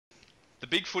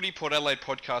Big Footy Port Adelaide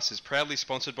podcast is proudly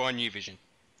sponsored by New Vision.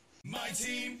 My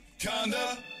team,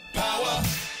 kinda power.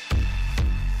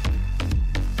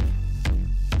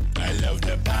 I love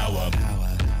the power.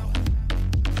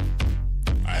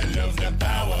 I love the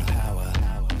power.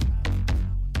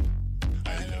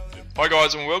 Hi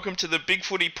guys, and welcome to the Big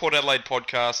Footy Port Adelaide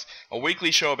podcast, a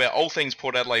weekly show about all things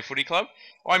Port Adelaide Footy Club.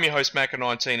 I'm your host Macca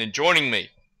 19, and joining me,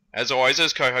 as always,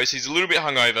 as co-host, he's a little bit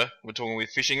hungover. We're talking with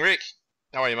Fishing Rick.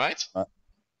 How are you, mate?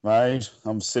 Mate,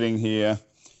 I'm sitting here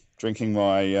drinking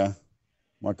my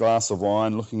my glass of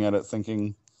wine, looking at it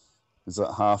thinking, is it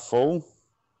half full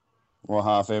or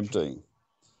half empty?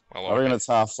 I reckon it's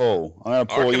half full. I'm going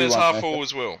to pour you one. I reckon it's half full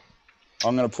as well.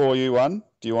 I'm going to pour you one.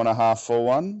 Do you want a half full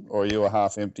one, or are you a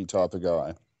half empty type of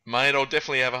guy? Mate, I'll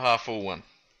definitely have a half full one.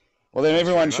 Well, then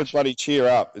everyone should bloody cheer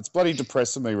up. It's bloody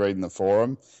depressing me reading the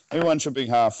forum. Everyone should be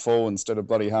half full instead of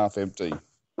bloody half empty.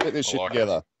 Get this shit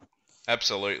together.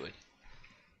 Absolutely.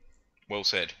 Well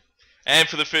said. And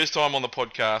for the first time on the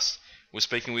podcast, we're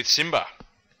speaking with Simba.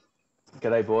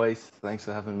 G'day, boys. Thanks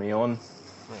for having me on.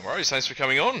 No worries. Thanks for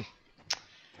coming on.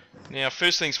 Now,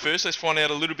 first things first, let's find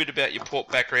out a little bit about your Port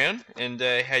background and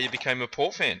how you became a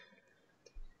Port fan.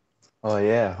 Oh,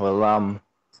 yeah. Well,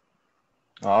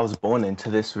 I was born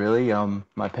into this, really.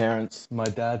 My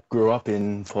dad grew up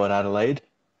in Port Adelaide,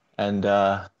 and,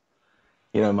 my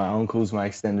uncles, my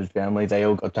extended family, they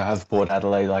all got to have Port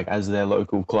Adelaide, as their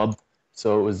local club.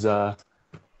 So it was, I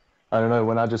don't know,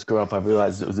 when I just grew up, I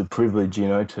realised it was a privilege,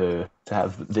 to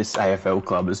have this AFL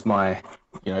club as my,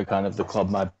 kind of the club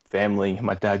my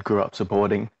dad grew up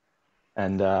supporting.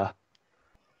 And I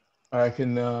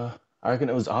reckon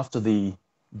it was after the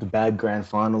bad grand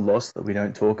final loss that we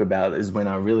don't talk about is when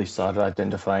I really started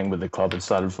identifying with the club and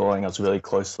started following us really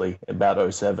closely, about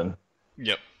 2007.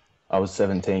 Yep. I was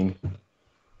 17.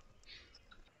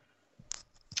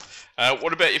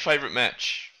 What about your favourite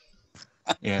match?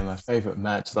 Yeah, my favourite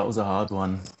match, that was a hard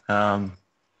one. I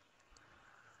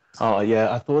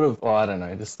don't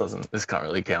know, this can't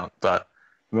really count, but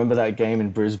remember that game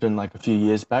in Brisbane a few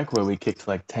years back where we kicked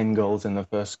 10 goals in the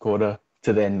first quarter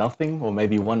to their nothing, or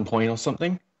maybe 1 point or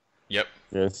something? Yep.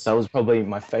 Yes. That was probably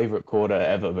my favourite quarter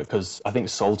ever because I think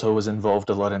Salto was involved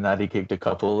a lot in that. He kicked a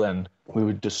couple and we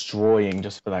were destroying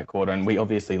just for that quarter, and we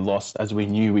obviously lost as we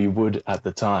knew we would at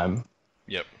the time.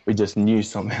 Yep. We just knew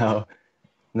somehow,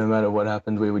 no matter what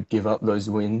happened, we would give up those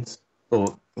wins,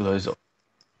 or those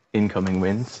incoming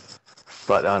wins.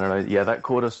 But I don't know, yeah, that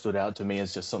quarter stood out to me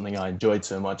as just something I enjoyed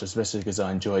so much, especially because I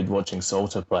enjoyed watching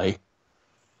Salter play.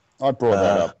 I brought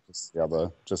that up just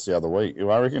the other week.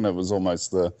 I reckon it was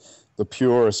almost the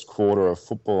purest quarter of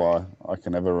football I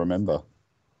can ever remember.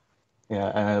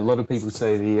 Yeah, and a lot of people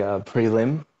say the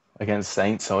prelim against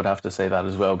Saints, so I would have to say that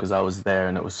as well because I was there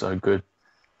and it was so good.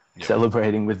 Yep.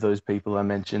 Celebrating with those people I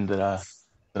mentioned that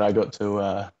I got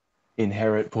to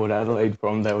inherit Port Adelaide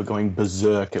from. They were going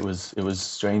berserk. It was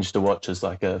strange to watch as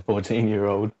a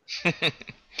 14-year-old.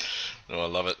 Oh, I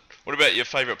love it. What about your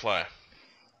favourite player?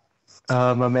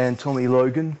 My man Tommy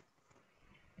Logan.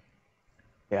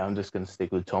 Yeah, I'm just going to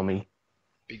stick with Tommy.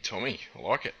 Big Tommy. I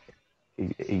like it.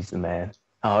 He's the man.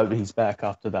 I hope he's back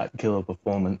after that killer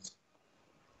performance.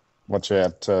 Watch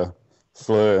out,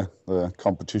 Fleur, the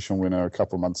competition winner a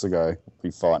couple of months ago, will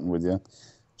be fighting with you.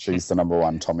 She's the number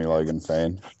one Tommy Logan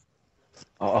fan.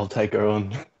 I'll take her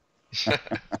on.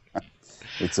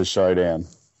 It's a showdown.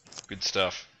 Good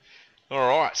stuff. All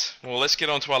right. Well, let's get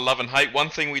on to our love and hate. One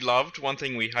thing we loved, one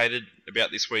thing we hated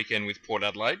about this weekend with Port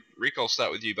Adelaide. Rick, I'll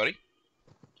start with you, buddy.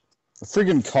 The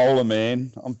friggin' cola,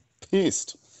 man. I'm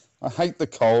pissed. I hate the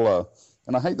cola.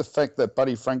 And I hate the fact that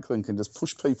Buddy Franklin can just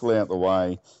push people out the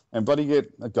way and Buddy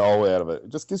get a goal out of it. It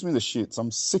just gives me the shits. I'm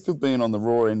sick of being on the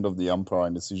raw end of the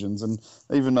umpiring decisions. And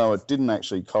even though it didn't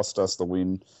actually cost us the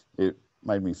win, it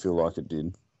made me feel like it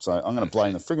did. So I'm going to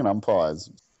blame the friggin'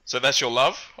 umpires. So that's your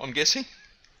love, I'm guessing?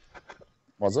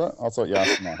 Was it? I thought you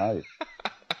asked my hate.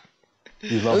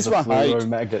 You love the fluoro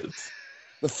maggots.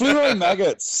 The fluoro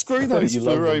maggots. Screw those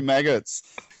fluoro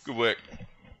maggots. Good work.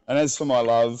 And as for my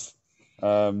love,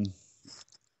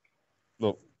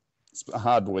 look, it's a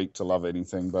hard week to love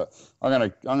anything, but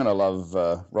I'm gonna love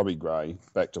Robbie Gray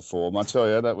back to form. I tell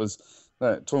you,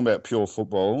 talking about pure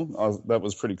football, that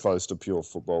was pretty close to pure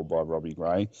football by Robbie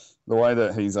Gray. The way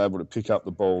that he's able to pick up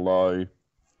the ball low,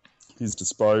 his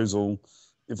disposal.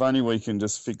 If only we can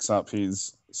just fix up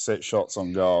his set shots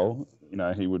on goal,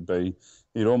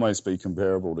 he'd almost be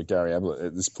comparable to Gary Ablett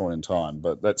at this point in time.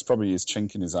 But that's probably his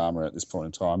chink in his armour at this point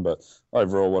in time. But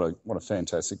overall, what a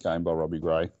fantastic game by Robbie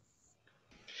Gray.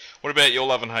 What about your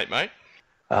love and hate, mate?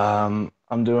 I'm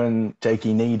doing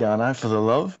Jakey Nee, don't I, for the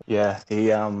love? Yeah,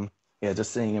 he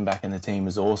just seeing him back in the team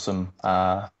is awesome.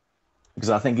 Because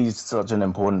I think he's such an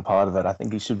important part of it. I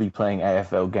think he should be playing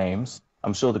AFL games.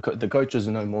 I'm sure the coaches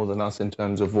know more than us in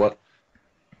terms of what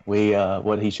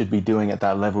he should be doing at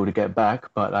that level to get back.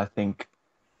 But I think,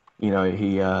 we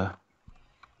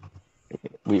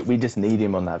just need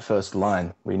him on that first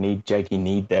line. We need Jakey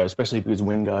Need there, especially because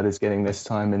Wingard is getting this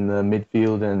time in the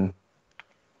midfield, and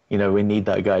we need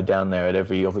that guy down there at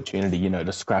every opportunity.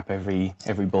 To scrap every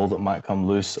ball that might come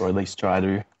loose, or at least try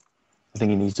to. I think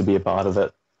he needs to be a part of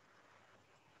it.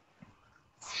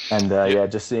 And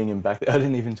just seeing him back there. I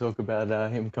didn't even talk about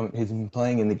him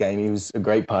playing in the game. He was a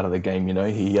great part of the game.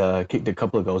 He kicked a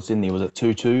couple of goals, didn't he? Was it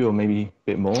 2-2 or maybe a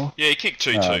bit more? Yeah, he kicked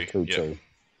 2-2. 2-2.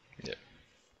 Yeah.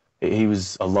 He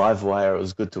was a live wire. It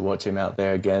was good to watch him out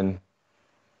there again,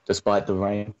 despite the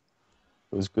rain.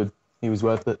 It was good. He was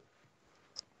worth it.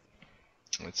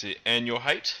 That's it. And your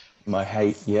hate? My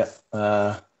hate,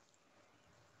 my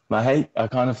hate, I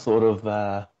kind of thought of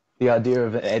the idea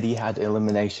of an Etihad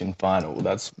elimination final.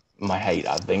 That's my hate,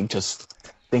 I think. Just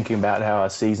thinking about how our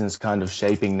season's kind of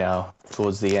shaping now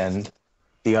towards the end.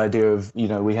 The idea of,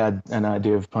 we had an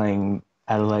idea of playing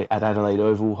Adelaide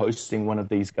Oval, hosting one of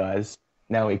these guys.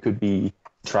 Now it could be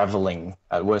travelling,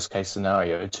 at worst case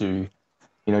scenario, to,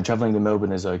 travelling to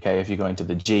Melbourne is okay if you're going to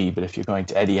the G, but if you're going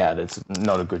to Etihad, it's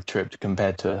not a good trip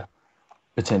compared to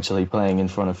potentially playing in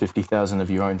front of 50,000 of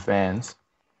your own fans.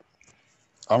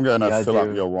 I'm going to fill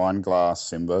up your wine glass,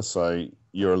 Simba, so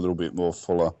you're a little bit more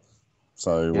fuller.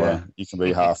 So you can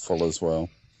be half full as well.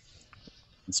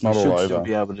 It's not all over. We should still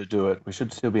be able to do it. We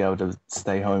should still be able to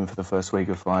stay home for the first week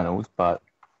of finals, but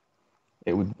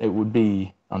it would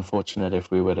be unfortunate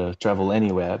if we were to travel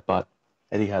anywhere, but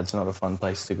Etihad's not a fun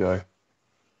place to go.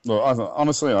 Well,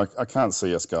 honestly, I can't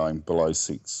see us going below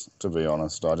 6, to be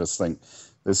honest. I just think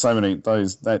there's so many,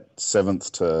 that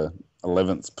 7th to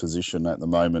 11th position at the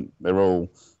moment, they're all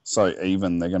so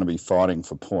even. They're going to be fighting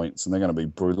for points, and they're going to be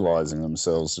brutalising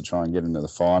themselves to try and get into the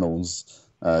finals.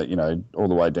 All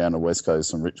the way down to West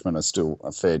Coast and Richmond are still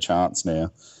a fair chance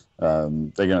now.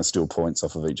 They're going to steal points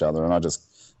off of each other, and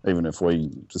even if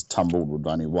we just tumbled with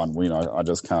only one win, I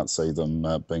just can't see them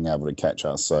being able to catch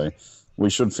us. So we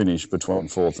should finish between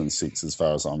 4th and 6th as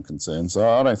far as I'm concerned. So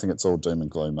I don't think it's all doom and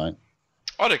gloom, mate.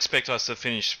 I'd expect us to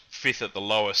finish 5th at the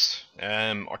lowest.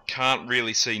 I can't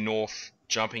really see North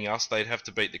jumping us. They'd have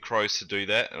to beat the Crows to do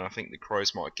that, and I think the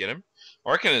Crows might get them.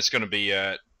 I reckon it's going to be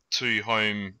 2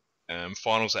 home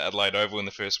finals at Adelaide Oval in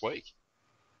the first week,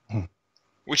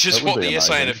 which is what the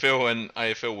SANFL and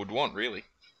AFL would want, really.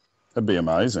 That'd be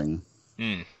amazing.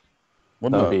 That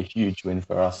would be a huge win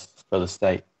for us, for the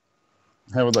state.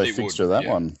 How would they fixture that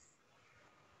one?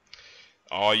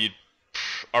 I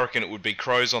reckon it would be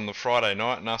Crows on the Friday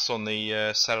night and us on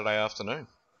the Saturday afternoon.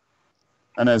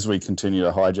 And as we continue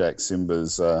to hijack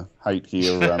Simba's hate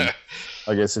here,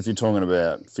 I guess if you're talking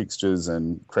about fixtures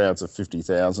and crowds of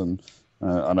 50,000,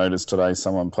 I noticed today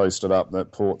someone posted up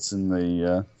that Port's in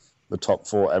the top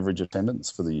 4 average attendance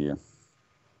for the year.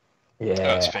 Yeah,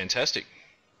 that's fantastic.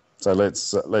 So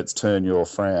let's turn your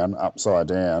frown upside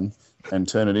down and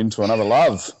turn it into another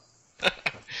love.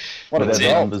 What are the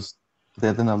numbers?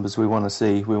 They're the numbers we want to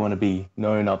see. We want to be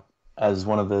known up as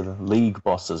one of the league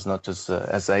bosses, not just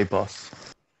as a boss.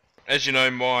 As you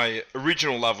know, my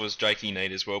original love was Jakey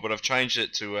Need as well, but I've changed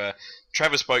it to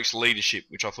Travis Boak's leadership,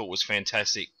 which I thought was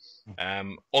fantastic.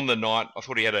 On the night, I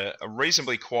thought he had a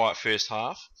reasonably quiet first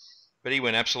half, but he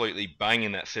went absolutely bang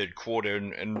in that third quarter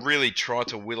and really tried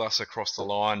to will us across the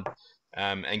line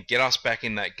and get us back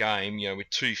in that game, with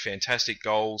 2 fantastic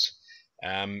goals.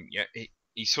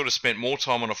 He sort of spent more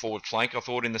time on a forward flank, I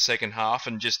thought, in the second half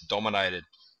and just dominated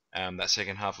that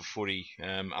second half of footy.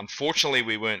 Unfortunately,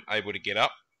 we weren't able to get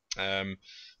up.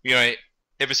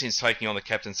 Ever since taking on the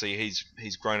captaincy,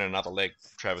 he's grown another leg,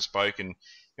 Travis Boak, and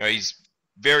he's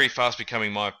very fast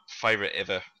becoming my favourite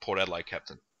ever Port Adelaide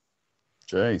captain.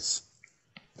 Jeez.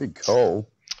 Big call.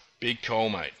 Big call,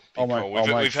 mate. Big call.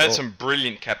 We've had some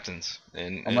brilliant captains,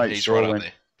 and he's right up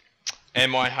there.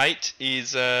 And my hate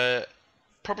is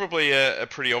probably a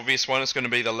pretty obvious one. It's going to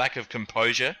be the lack of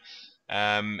composure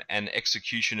and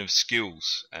execution of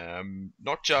skills.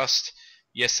 Not just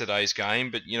yesterday's game,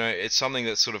 but it's something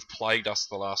that's sort of plagued us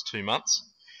the last 2 months.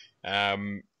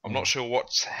 I'm not sure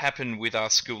what's happened with our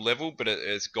skill level, but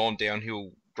it's gone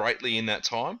downhill greatly in that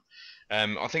time.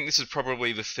 I think this is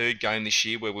probably the 3rd game this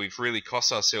year where we've really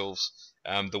cost ourselves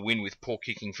the win with poor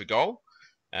kicking for goal.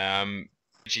 You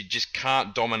just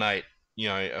can't dominate,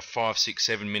 a 5, 6,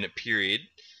 7 minute period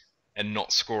and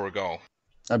not score a goal.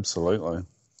 Absolutely.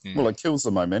 Well, it kills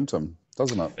the momentum,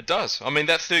 doesn't it? It does. I mean,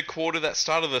 that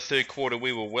start of the third quarter,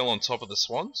 we were well on top of the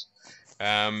Swans.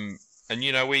 And And,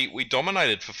 we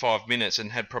dominated for 5 minutes and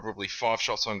had probably 5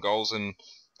 shots on goals and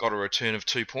got a return of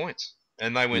 2 points.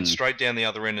 And they went straight down the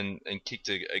other end and kicked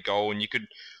a goal. And you could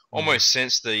almost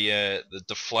sense the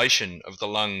deflation of the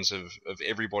lungs of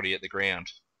everybody at the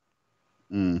ground.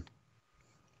 No,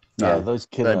 Yeah, those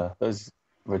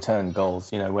return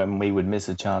goals, when we would miss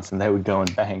a chance and they would go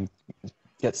and bang,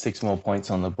 get 6 more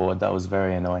points on the board, that was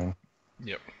very annoying.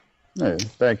 Yep. Yeah,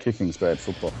 bad kicking's bad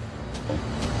football.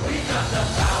 We got the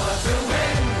power to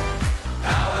win,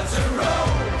 power to roll.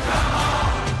 Come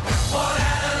on, Port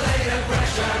Adelaide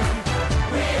aggression.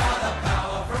 We are the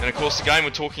power from. And of course, the game we're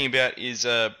talking about is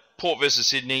Port versus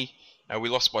Sydney. We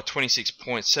lost by 26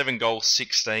 points, 7 goals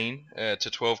 16 to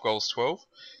 12 goals 12.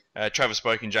 Travis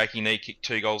Boak and Jakey Nee kicked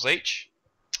 2 goals each.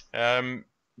 Where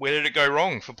did it go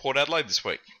wrong for Port Adelaide this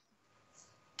week?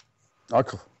 I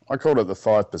called it the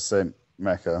 5%,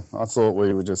 Macca. I thought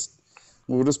we were just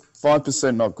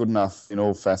 5% not good enough in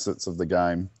all facets of the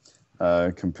game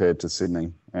compared to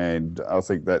Sydney, and I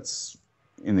think that's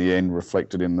in the end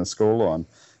reflected in the scoreline.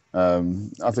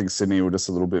 I think Sydney were just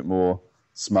a little bit more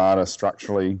smarter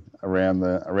structurally around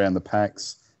the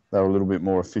packs. They were a little bit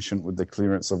more efficient with the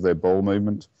clearance of their ball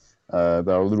movement. They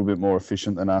were a little bit more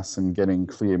efficient than us in getting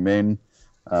clear men,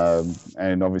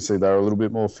 and obviously they were a little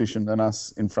bit more efficient than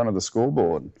us in front of the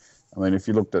scoreboard. I mean, if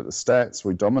you looked at the stats,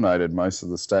 we dominated most of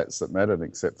the stats that mattered,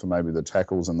 except for maybe the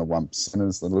tackles and the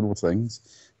 1%ers, the little things.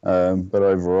 But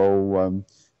overall,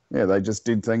 they just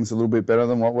did things a little bit better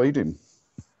than what we did.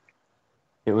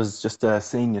 It was just a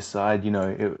senior side,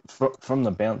 from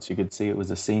the bounce you could see it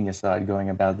was a senior side going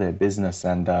about their business,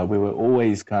 and we were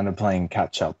always kind of playing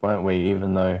catch up, weren't we?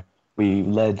 Even though we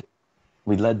led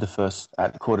the first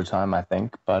at quarter time, I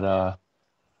think, but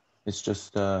it's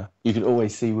just you could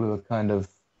always see we were kind of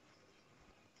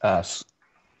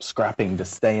scrapping to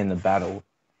stay in the battle,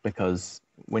 because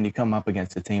when you come up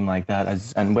against a team like that,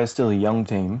 and we're still a young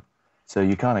team, so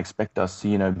you can't expect us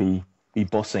to be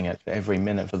bossing it for every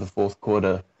minute for the fourth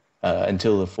quarter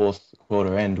until the fourth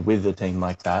quarter end with a team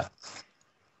like that.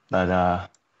 But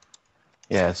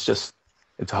it's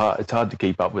hard to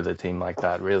keep up with a team like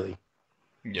that, really.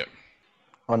 Yep.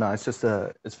 Oh no,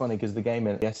 it's funny because the game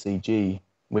at SCG,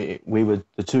 we were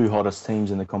the 2 hottest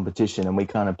teams in the competition, and we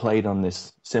kind of played on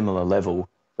this similar level.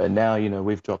 But now,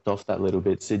 we've dropped off that little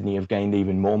bit. Sydney have gained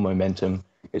even more momentum.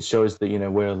 It shows that,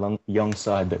 we're a young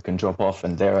side that can drop off,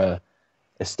 and they're a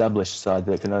established side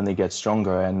that can only get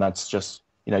stronger. And that's just,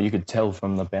 you could tell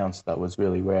from the bounce that was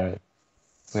really where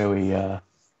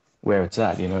it's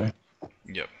at,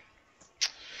 Yep.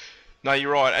 No,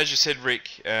 you're right. As you said,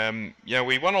 Rick,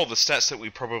 we won all the stats that we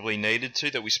probably needed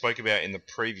to, that we spoke about in the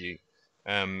preview.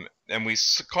 And we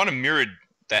kind of mirrored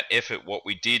that effort, what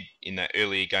we did in that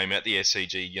earlier game at the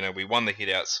SCG. We won the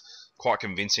hitouts quite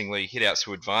convincingly. Hitouts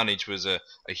to advantage was a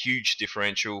huge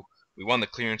differential. We won the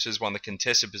clearances, won the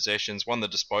contested possessions, won the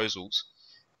disposals.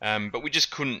 But we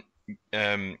just couldn't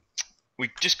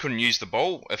use the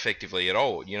ball effectively at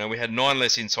all. We had 9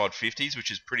 less inside 50s,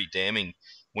 which is pretty damning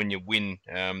when you win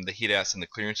the hitouts and the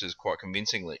clearances quite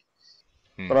convincingly.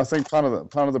 But I think part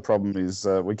of the problem is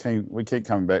we keep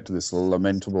coming back to this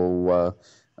lamentable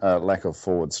lack of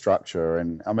forward structure.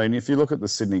 And I mean, if you look at the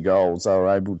Sydney goals, they were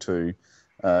able to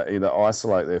either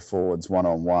isolate their forwards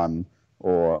one-on-one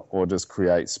or just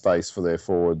create space for their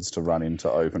forwards to run into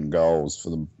open goals for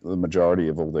the majority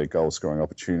of all their goal-scoring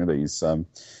opportunities.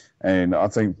 And I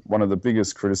think one of the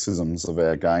biggest criticisms of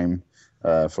our game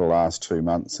for the last 2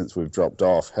 months since we've dropped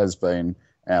off has been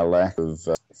our lack of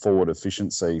forward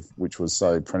efficiency, which was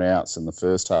so pronounced in the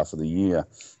first half of the year.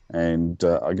 And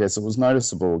I guess it was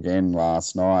noticeable again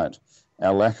last night,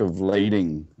 our lack of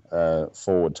leading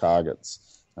forward targets.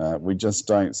 We just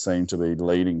don't seem to be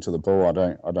leading to the ball. I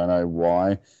don't know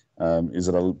why. Is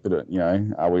it a bit of,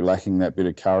 are we lacking that bit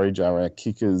of courage? Are our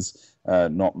kickers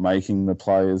not making the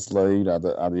players lead? Are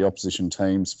the opposition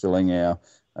teams filling our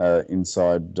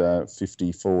inside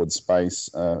 50 forward space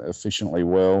efficiently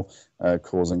well,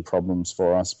 causing problems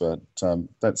for us? But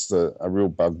that's a real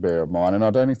bugbear of mine. And I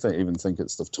don't even think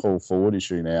it's the tall forward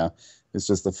issue now. It's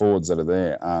just the forwards that are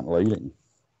there aren't leading.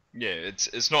 Yeah,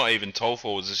 it's not even tall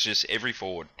forwards, it's just every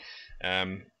forward.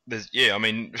 I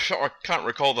can't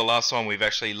recall the last time we've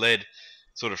actually led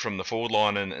sort of from the forward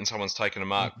line and someone's taken a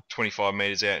mark 25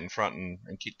 metres out in front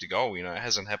and kicked a goal. It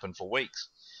hasn't happened for weeks.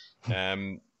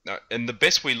 And the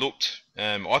best we looked,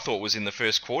 I thought, was in the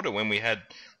first quarter when we had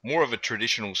more of a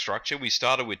traditional structure. We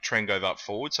started with Trengove up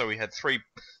forward, so we had three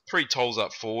tolls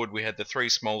up forward. We had the 3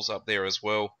 smalls up there as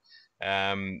well.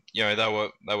 They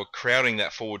were crowding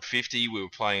that forward 50. We were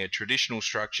playing a traditional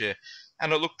structure,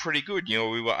 and it looked pretty good.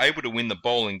 We were able to win the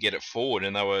ball and get it forward,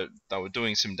 and they were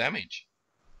doing some damage.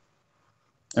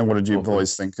 And what did you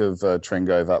boys think of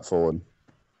Trengove up forward?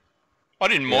 I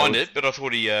didn't mind it, but I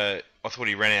thought he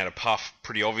ran out of puff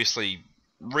pretty obviously,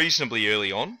 reasonably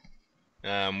early on,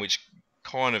 which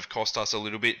kind of cost us a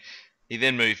little bit. He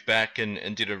then moved back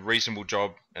and did a reasonable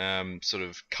job, sort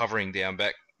of covering down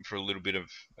back for a little bit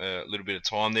of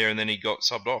time there, and then he got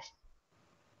subbed off.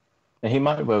 He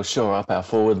might well shore up our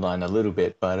forward line a little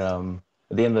bit, but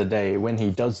at the end of the day, when he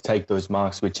does take those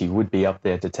marks, which he would be up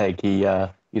there to take,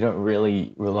 you don't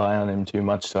really rely on him too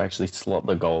much to actually slot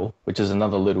the goal, which is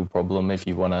another little problem if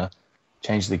you want to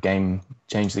change the game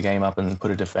up and put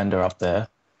a defender up there.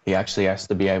 He actually has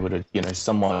to be able to,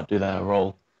 somewhat do that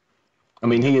role. I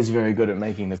mean, he is very good at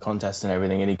making the contest and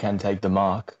everything, and he can take the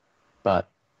mark, but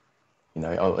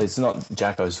it's not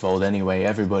Jacko's fault anyway.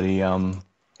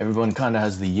 Everyone kind of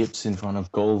has the yips in front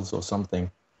of goals or something.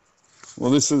 Well,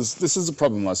 this is a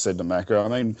problem I said to Macca. I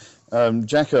mean,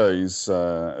 Jacko's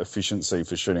efficiency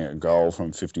for shooting a goal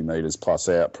from 50 metres plus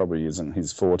out probably isn't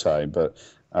his forte, but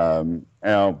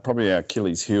probably our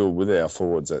Achilles heel with our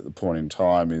forwards at the point in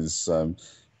time is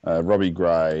Robbie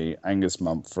Gray, Gus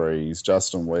Monfries,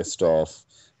 Justin Westhoff,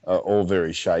 all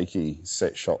very shaky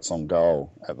set shots on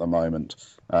goal at the moment,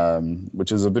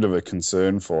 which is a bit of a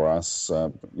concern for us,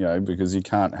 because you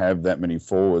can't have that many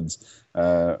forwards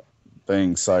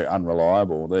being so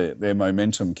unreliable. They're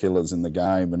momentum killers in the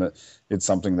game, and it's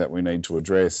something that we need to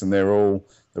address. And they're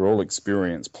all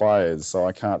experienced players, so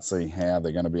I can't see how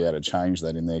they're going to be able to change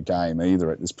that in their game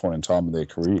either at this point in time of their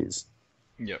careers.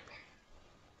 Yep.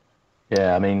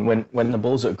 Yeah, I mean, when the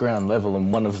ball's at ground level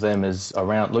and one of them is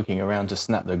looking around to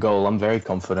snap the goal, I'm very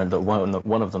confident that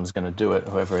one of them's going to do it,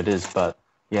 whoever it is. But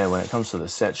yeah, when it comes to the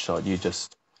set shot, you're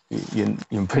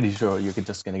pretty sure you're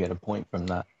just going to get a point from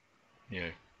that. Yeah.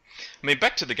 I mean,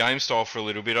 back to the game style for a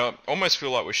little bit. I almost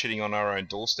feel like we're shitting on our own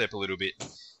doorstep a little bit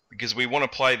because we want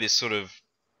to play this sort of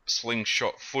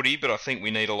slingshot footy, but I think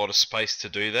we need a lot of space to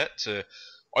do that, to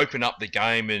open up the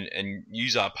game and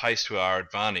use our pace to our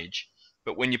advantage.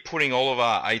 But when you're putting all of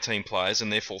our 18 players,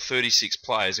 and therefore 36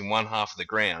 players in one half of the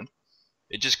ground,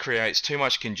 it just creates too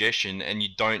much congestion, and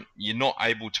you're not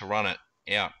able to run it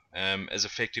out as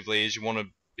effectively as you want to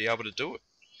be able to do it.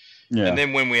 Yeah. And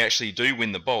then when we actually do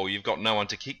win the ball, you've got no one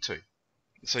to kick to.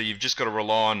 So you've just got to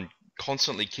rely on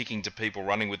constantly kicking to people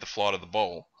running with the flight of the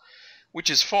ball, which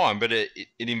is fine, but it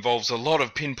involves a lot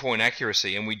of pinpoint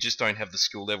accuracy, and we just don't have the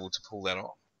skill level to pull that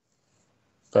off.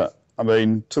 But, I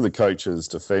mean, to the coach's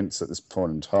defence at this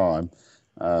point in time,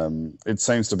 it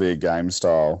seems to be a game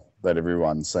style that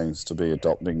everyone seems to be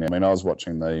adopting now. I mean, I was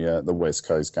watching the West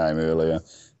Coast game earlier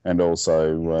and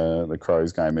also the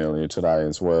Crows game earlier today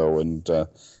as well, and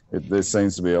there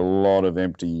seems to be a lot of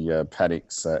empty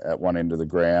paddocks at one end of the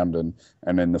ground, and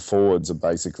then the forwards are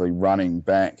basically running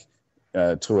back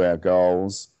to our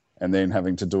goals and then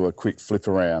having to do a quick flip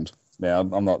around. Now,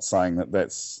 I'm not saying that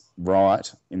that's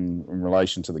right in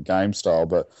relation to the game style,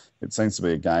 but it seems to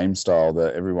be a game style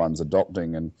that everyone's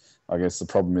adopting, and I guess the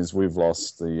problem is we've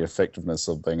lost the effectiveness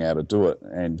of being able to do it.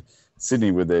 And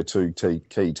Sydney, with their two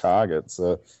key targets,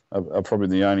 are probably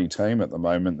the only team at the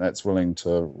moment that's willing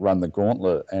to run the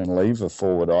gauntlet and leave a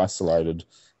forward isolated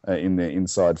in their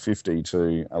inside 50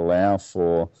 to allow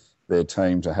for their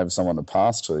team to have someone to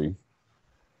pass to.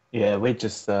 Yeah, we're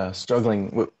just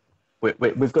struggling.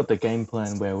 We've got the game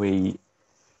plan where we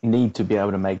need to be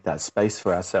able to make that space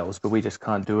for ourselves, but we just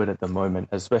can't do it at the moment,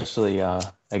 especially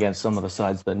against some of the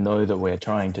sides that know that we're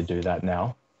trying to do that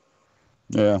now.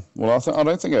 Yeah, well, I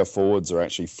don't think our forwards are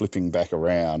actually flipping back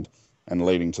around and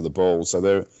leading to the ball. So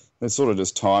they're sort of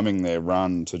just timing their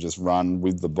run to just run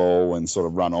with the ball and sort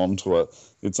of run onto it.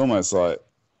 It's almost like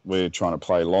we're trying to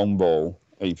play long ball,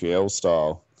 EPL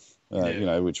style,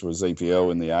 which was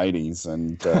EPL in the 80s,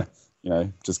 and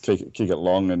just kick it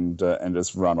long and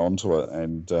just run onto it.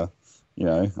 And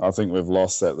I think we've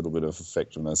lost that little bit of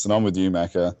effectiveness. And I'm with you,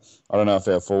 Macca. I don't know if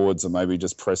our forwards are maybe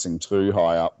just pressing too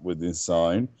high up with this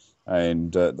zone,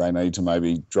 and they need to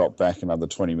maybe drop back another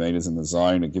 20 metres in the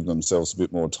zone and give themselves a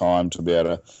bit more time to be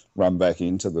able to run back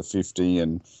into the 50,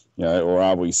 and or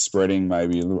are we spreading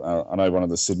maybe? I know one of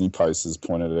the Sydney posters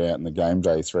pointed it out in the game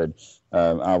day thread.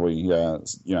 Are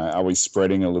we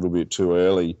spreading a little bit too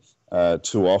early,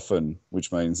 too often,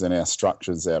 which means then our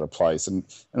structure's out of place? And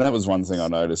that was one thing I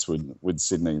noticed with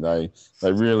Sydney.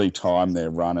 They really timed their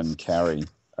run and carry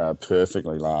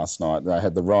perfectly last night. They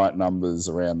had the right numbers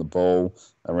around the ball,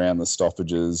 around the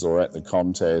stoppages or at the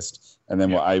contest, and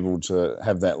then were able to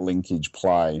have that linkage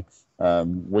play.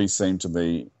 We seem to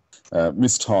be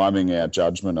mistiming our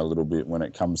judgment a little bit when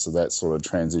it comes to that sort of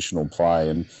transitional play,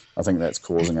 and I think that's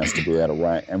causing us to be out of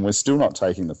whack. And we're still not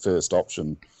taking the first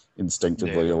option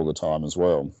instinctively all the time as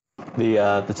well.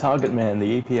 The target man,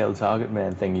 the EPL target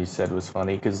man thing you said was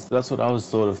funny because that's what I was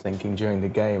sort of thinking during the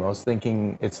game. I was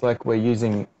thinking it's like we're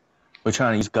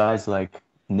trying to use guys like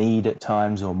Need at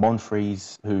times or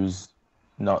Monfries, who's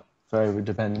not very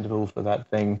dependable for that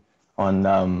thing,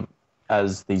 on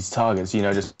as these targets,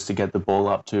 just to get the ball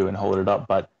up to and hold it up.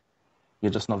 But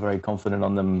you're just not very confident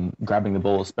on them grabbing the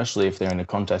ball, especially if they're in a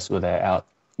contest where they're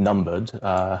outnumbered.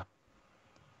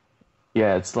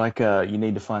 Yeah, it's like you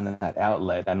need to find that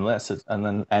outlet. Unless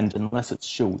it's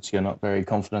Schultz, you're not very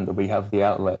confident that we have the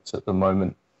outlets at the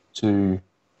moment to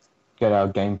get our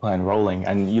game plan rolling.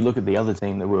 And you look at the other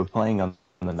team that we were playing on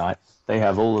the night; they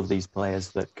have all of these players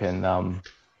that can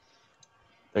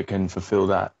fulfill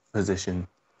that position.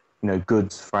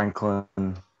 Goods, Franklin.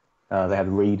 They had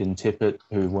Reed and Tippett,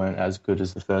 who weren't as good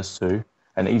as the first two,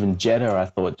 and even Jetta, I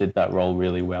thought, did that role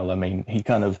really well. I mean, he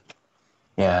kind of,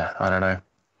 I don't know.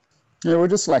 Yeah, we're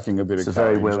just lacking a bit of courage. It's a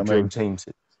very well-drilled team,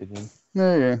 Sydney.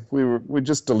 Yeah. We're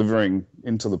just delivering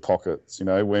into the pockets,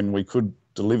 when we could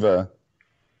deliver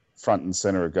front and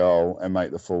centre a goal and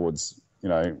make the forwards,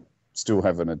 still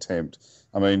have an attempt.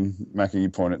 I mean, Macca,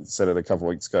 you said it a couple of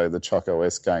weeks ago, the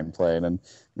Choco-esque game plan, and,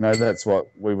 that's what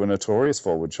we were notorious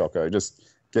for with Choco, just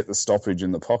get the stoppage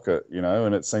in the pocket,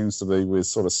 and it seems to be we're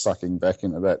sort of sucking back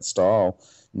into that style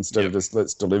instead of just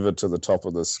let's deliver to the top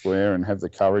of the square and have the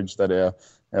courage that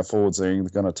our forwards are either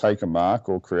going to take a mark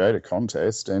or create a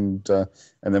contest, and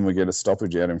then we get a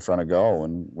stoppage out in front of goal,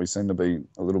 and we seem to be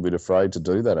a little bit afraid to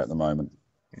do that at the moment.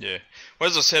 Yeah. Well,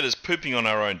 as I said, it's pooping on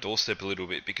our own doorstep a little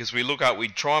bit because we look up, we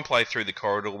try and play through the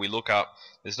corridor, we look up,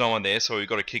 there's no one there, so we've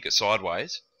got to kick it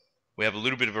sideways. We have a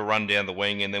little bit of a run down the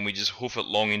wing, and then we just hoof it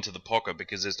long into the pocket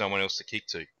because there's no one else to kick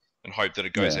to, and hope that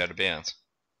it goes out of bounds.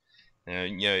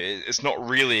 It's not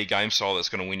really a game style that's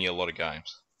going to win you a lot of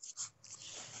games.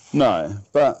 No,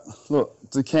 but look,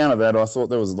 to counter that, I thought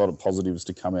there was a lot of positives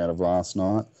to come out of last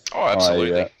night. Oh,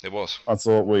 absolutely, there was. I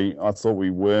thought we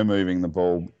were moving the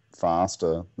ball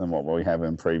faster than what we have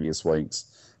in previous weeks.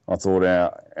 I thought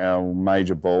our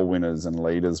major ball winners and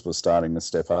leaders were starting to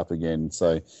step up again.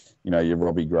 So, your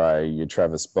Robbie Gray, your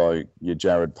Travis Boak, your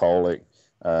Jared Pollock,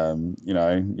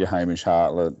 your Hamish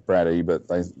Hartlett, Brad Ebert,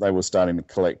 they were starting to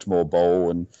collect more ball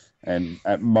and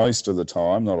at most of the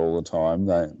time, not all the time,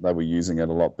 they were using it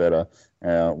a lot better.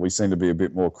 We seem to be a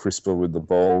bit more crisper with the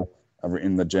ball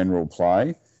in the general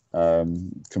play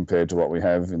compared to what we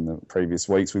have in the previous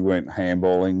weeks. We weren't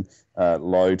handballing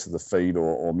low to the feet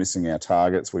or missing our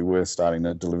targets. We were starting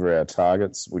to deliver our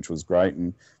targets, which was great.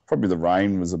 And probably the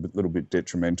rain was little bit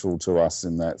detrimental to us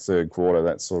in that third quarter.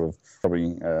 That sort of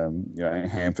probably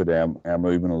hampered our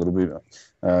movement a little bit.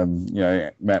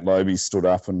 Matt Lobie stood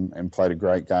up and played a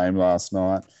great game last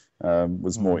night.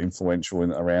 Was more influential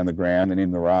around the ground and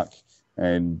in the ruck,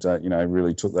 and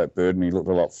really took that burden. He looked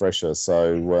a lot fresher.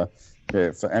 So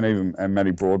and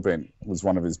Matty Broadbent was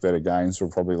one of his better games for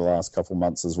probably the last couple of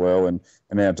months as well. And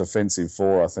our defensive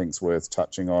four, I think, is worth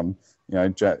touching on.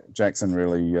 Jackson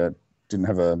really didn't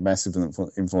have a massive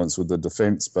influence with the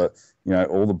defence, but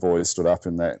all the boys stood up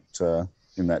in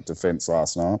that defence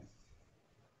last night.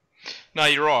 No,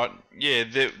 you're right. Yeah,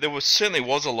 there certainly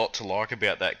was a lot to like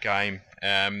about that game.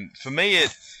 For me,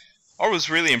 I was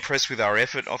really impressed with our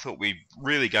effort. I thought we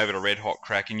really gave it a red hot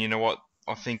crack, and you know what?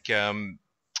 I think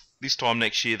this time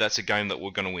next year, that's a game that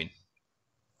we're going to win.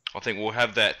 I think we'll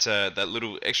have that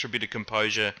little extra bit of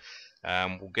composure.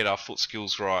 We'll get our foot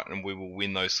skills right, and we will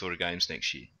win those sort of games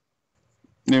next year.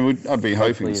 Yeah, I'd be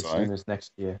hoping so. As soon as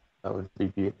next year, that would be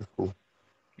beautiful.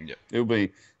 Yeah, it'll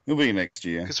be next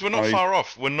year because we're not far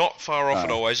off. We're not far off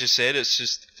at all, as you said. It's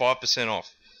just 5%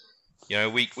 off.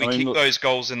 We kick those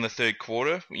goals in the third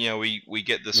quarter. We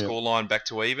get the scoreline back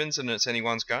to evens, and it's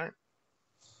anyone's game.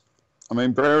 I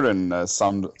mean, Brereton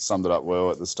summed it up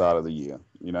well at the start of the year.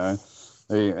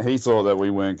 He thought that we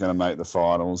weren't going to make the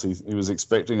finals. He was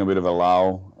expecting a bit of a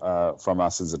lull from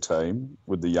us as a team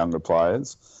with the younger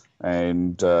players,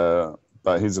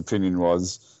 but his opinion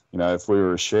was, if we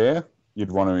were a share,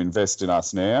 you'd want to invest in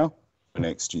us now for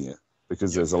next year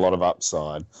because there's a lot of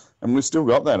upside, and we've still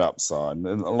got that upside.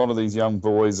 And a lot of these young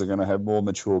boys are going to have more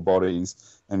mature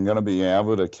bodies and going to be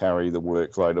able to carry the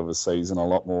workload of a season a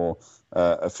lot more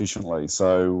efficiently.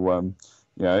 So,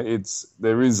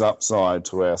 there is upside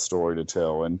to our story to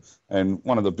tell. And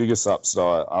one of the biggest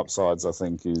upsides, I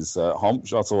think, is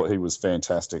Hombsch. I thought he was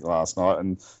fantastic last night.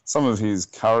 And some of his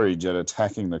courage at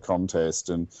attacking the contest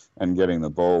and getting the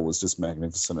ball was just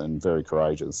magnificent and very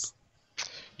courageous.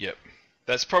 Yep.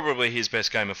 That's probably his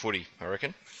best game of footy, I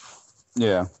reckon.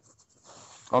 Yeah.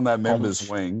 On that members'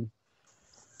 wing.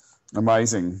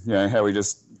 Amazing, how he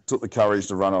just took the courage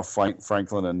to run off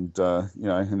Franklin and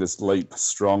and just leap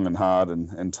strong and hard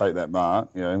and take that mark.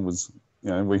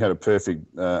 We had a perfect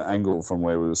angle from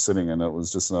where we were sitting, and it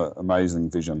was just an amazing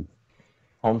vision.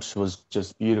 Hombsch was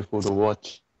just beautiful to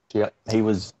watch. Yeah,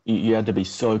 you had to be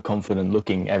so confident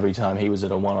looking every time he was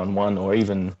at a one-on-one or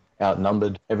even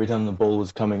outnumbered. Every time the ball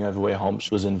was coming over where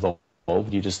Hombsch was involved,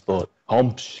 you just thought,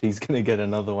 Hombsch, he's going to get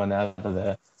another one out of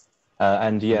there.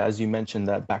 And yeah, as you mentioned,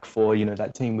 that back four,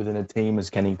 that team within a team, as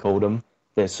Kenny called them,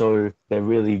 they're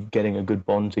really getting a good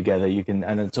bond together.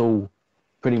 And it's all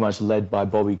pretty much led by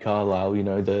Bobby Carlisle,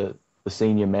 the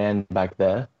senior man back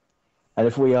there. And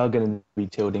if we are going to be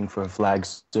tilting for a flag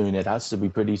soon, it has to be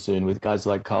pretty soon with guys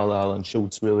like Carlisle and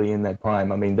Schultz really in their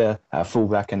prime. I mean, they're our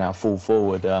fullback and our full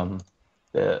forward.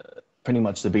 They're pretty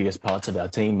much the biggest parts of our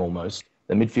team almost.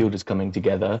 The midfield is coming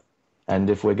together. And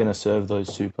if we're going to serve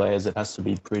those two players, it has to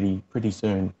be pretty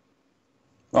soon.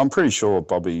 I'm pretty sure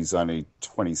Bobby's only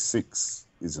 26,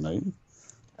 isn't he?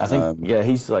 I think,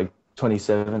 he's like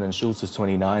 27 and Schultz is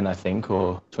 29, I think,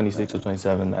 or 26 or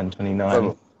 27 and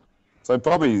 29. So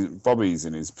Bobby's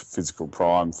in his physical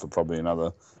prime for probably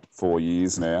another 4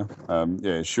 years now.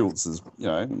 Schultz is,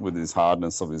 with his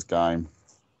hardness of his game,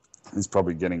 is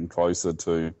probably getting closer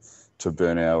to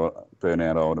burnout,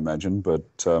 I would imagine. But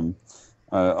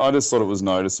I just thought it was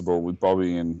noticeable with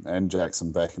Bobby and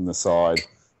Jackson back in the side.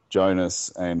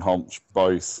 Jonas and Hombsch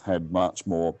both had much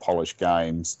more polished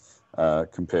games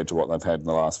compared to what they've had in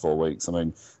the last 4 weeks. I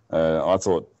mean, I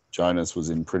thought Jonas was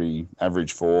in pretty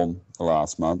average form the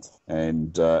last month,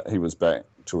 and he was back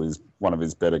to one of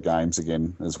his better games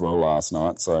again as well last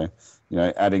night. So,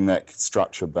 adding that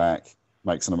structure back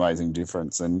makes an amazing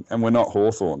difference. And we're not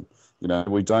Hawthorn.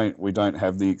 We don't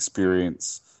have the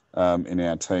experience in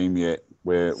our team yet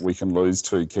where we can lose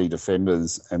two key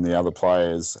defenders and the other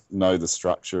players know the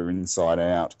structure inside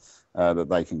out that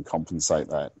they can compensate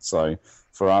that. So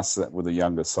for us, that with a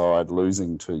younger side,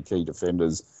 losing two key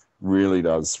defenders really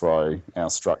does throw our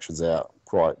structures out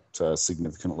quite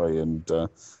significantly. And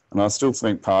I still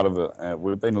think part of it,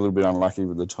 we've been a little bit unlucky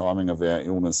with the timing of our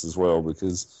illness as well,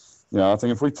 because, I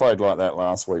think if we played like that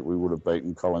last week, we would have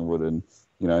beaten Collingwood. And,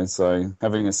 so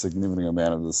having a significant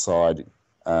amount of the side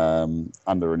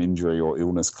under an injury or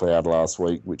illness cloud last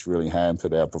week, which really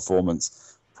hampered our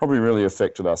performance, probably really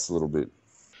affected us a little bit.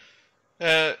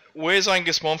 Where's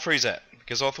Gus Monfries at?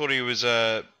 Because I thought he was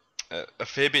a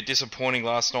fair bit disappointing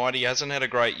last night. He hasn't had a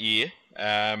great year.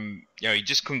 He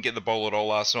just couldn't get the ball at all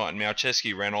last night, and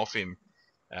Malcheski ran off him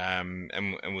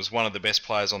and was one of the best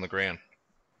players on the ground.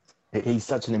 He's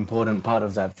such an important part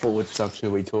of that forward structure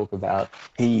we talk about.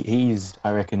 He's,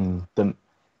 I reckon,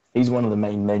 he's one of the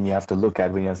main men you have to look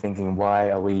at when you're thinking, why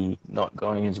are we not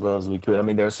going as well as we could? I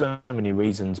mean, there are so many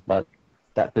reasons, but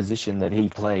that position that he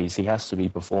plays, he has to be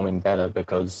performing better,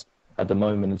 because at the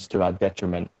moment it's to our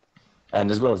detriment.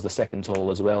 And as well as the second tall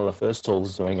as well, the first tall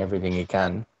is doing everything he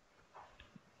can.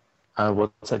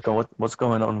 What's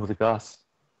going on with Gus?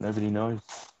 Nobody knows.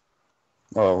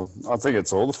 Well, I think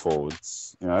it's all the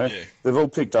forwards. They've all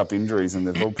picked up injuries and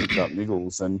they've all picked up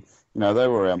niggles, and they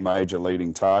were our major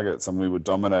leading targets, and we were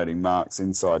dominating marks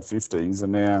inside 50s,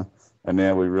 and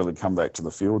now we really come back to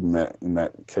the field in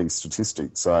that key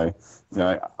statistic. So,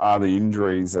 are the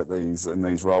injuries and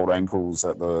these rolled ankles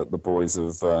that the boys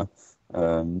have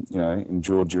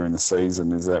endured during the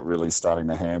season, is that really starting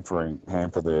to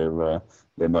hamper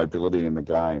their mobility in the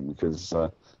game? Because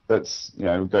that's, we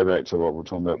go back to what we were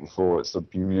talking about before. It's the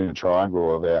Bermuda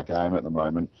Triangle of our game at the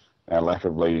moment, our lack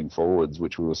of leading forwards,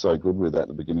 which we were so good with at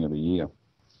the beginning of the year.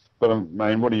 But, I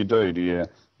mean, what do you do?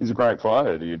 He's a great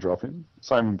player. Do you drop him?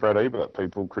 Same with Brad Ebert.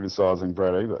 People criticising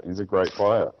Brad Ebert. He's a great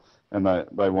player, and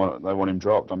they want him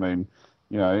dropped. I mean,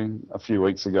 a few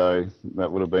weeks ago that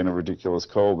would have been a ridiculous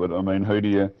call. But I mean,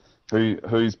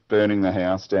 who's burning the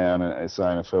house down at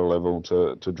SANFL level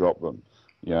to drop them?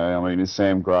 I mean, is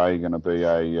Sam Gray going to be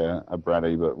a Brad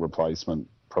Ebert replacement?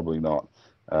 Probably not.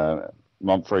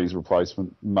 Monfries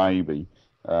replacement, maybe.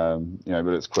 But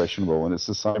it's questionable, and it's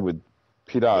the same with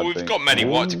Pittard. Well, we've got Matty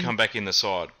White to come back in the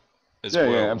side as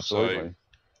well. Yeah, absolutely. So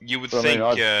you would think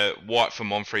White for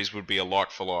Monfries would be a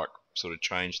like-for-like sort of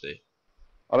change there.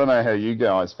 I don't know how you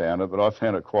guys found it, but I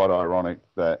found it quite ironic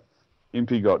that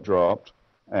Impey got dropped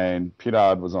and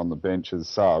Pittard was on the bench as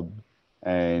sub,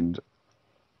 and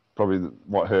probably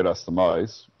what hurt us the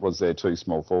most was their two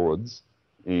small forwards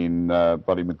in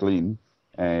Buddy McGlynn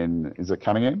and, is it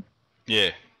Cunningham? Yeah.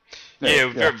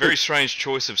 Very strange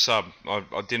choice of sub.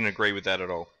 I didn't agree with that at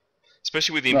all.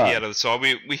 Especially with Impey out of the side.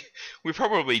 We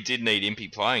probably did need Impey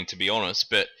playing, to be honest,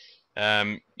 but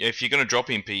if you're going to drop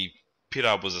Impey,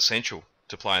 Pittard was essential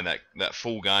to playing that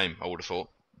full game, I would have thought.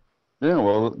 Yeah,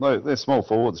 well, their small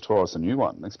forwards tore us a new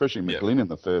one, especially Yep. McGlynn in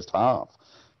the first half.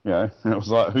 And it was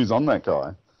like, who's on that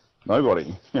guy?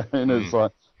 Nobody. And it's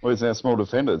like, where's our small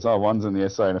defenders? Oh, one's in the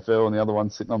SANFL and the other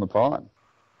one's sitting on the pine.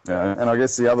 And I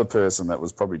guess the other person that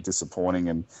was probably disappointing,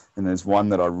 and there's one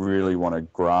that I really want to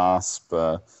grasp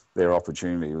their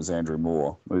opportunity, was Andrew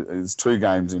Moore. He's 2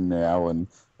 games in now, and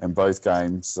both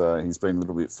games he's been a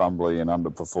little bit fumbly and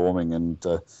underperforming,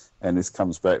 and this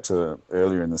comes back to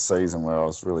earlier in the season where I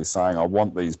was really saying I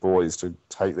want these boys to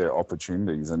take their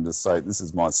opportunities and just say, this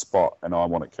is my spot and I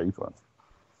want to keep it.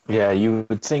 Yeah, you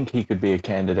would think he could be a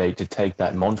candidate to take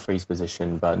that Monfries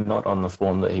position, but not on the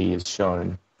form that he has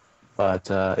shown.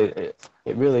 But it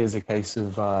really is a case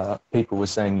of people were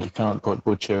saying you can't put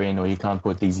Butcher in, or you can't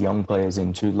put these young players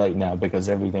in too late now because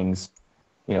everything's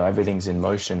in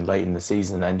motion late in the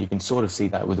season, and you can sort of see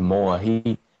that with Moore.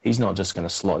 He's not just going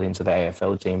to slot into the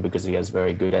AFL team because he has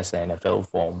very good SANFL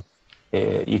form.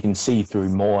 You can see through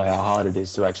Moore how hard it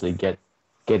is to actually get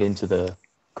into the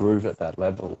groove at that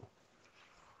level.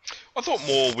 I thought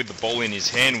Moore with the ball in his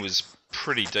hand was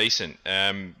pretty decent.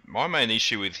 My main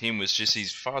issue with him was just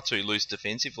he's far too loose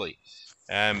defensively.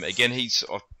 Again,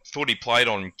 I thought he played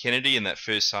on Kennedy in that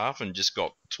first half and just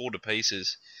got tore to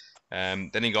pieces.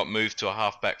 Then he got moved to a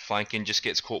half-back flank and just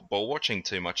gets caught ball watching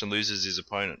too much and loses his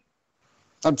opponent.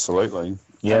 Absolutely.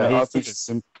 Yeah, I think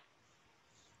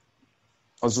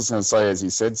I was just going to say, as you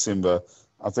said, Simba,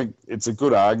 I think it's a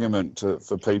good argument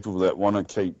for people that want to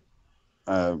keep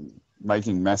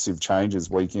making massive changes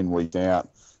week in, week out,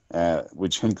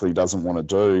 which Hinckley doesn't want to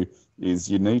do, is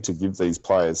you need to give these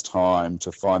players time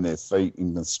to find their feet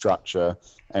in the structure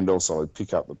and also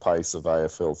pick up the pace of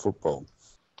AFL football.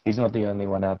 He's not the only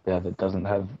one out there that doesn't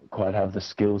quite have the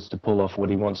skills to pull off what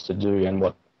he wants to do and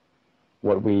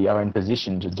what we are in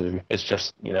position to do. It's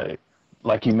just,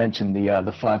 like you mentioned, the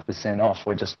 5% off.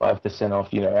 We're just 5%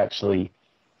 off, actually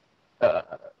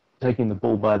taking the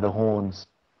bull by the horns,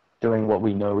 doing what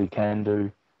we know we can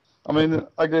do. I mean,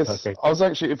 I guess Okay. I was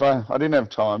actually, I didn't have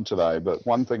time today, but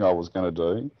one thing I was going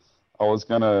to do, I was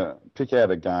going to pick out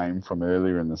a game from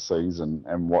earlier in the season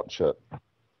and watch it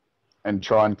and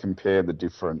try and compare the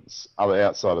difference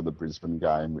outside of the Brisbane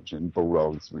game, which in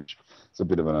Bulldogs, which is a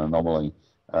bit of an anomaly.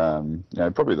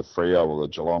 Probably the Freo or the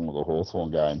Geelong or the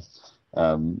Hawthorn game,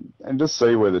 and just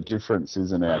see where the difference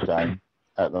is in our game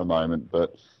at the moment.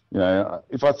 But,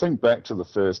 if I think back to the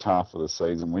first half of the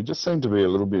season, we just seemed to be a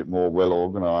little bit more well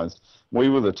organised. We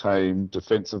were the team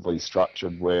defensively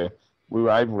structured where we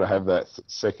were able to have that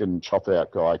second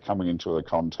chop-out guy coming into the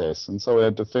contest. And so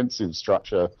our defensive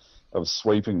structure of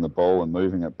sweeping the ball and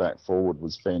moving it back forward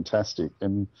was fantastic.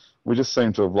 And we just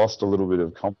seem to have lost a little bit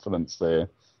of confidence there.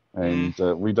 And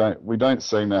we don't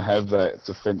seem to have that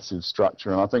defensive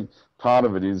structure. And I think part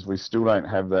of it is we still don't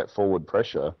have that forward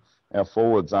pressure. Our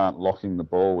forwards aren't locking the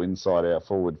ball inside our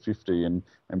forward 50 and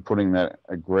putting that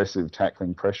aggressive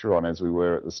tackling pressure on as we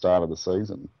were at the start of the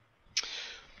season.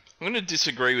 I'm going to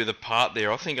disagree with a part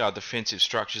there. I think our defensive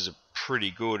structures are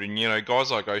pretty good. And,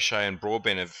 guys like O'Shea and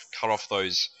Broadbent have cut off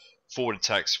those forward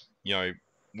attacks,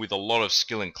 with a lot of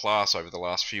skill and class over the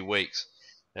last few weeks.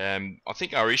 I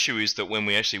think our issue is that when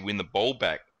we actually win the ball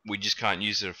back, we just can't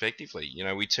use it effectively.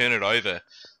 We turn it over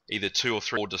either 2 or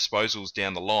 3 disposals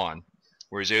down the line,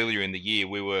 whereas earlier in the year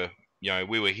we were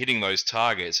hitting those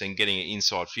targets and getting it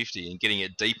inside 50 and getting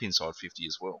it deep inside 50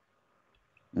 as well.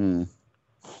 Mm.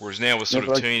 Whereas now we're sort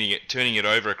of turning it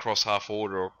over across half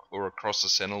forward or across the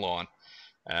centre line,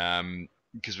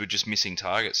 because we're just missing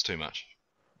targets too much.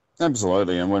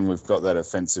 Absolutely, and when we've got that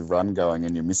offensive run going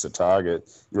and you miss a target,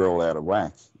 you're all out of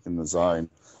whack in the zone.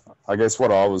 I guess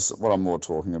what I'm more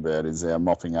talking about is our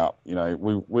mopping up.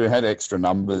 We had extra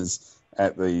numbers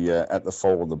at the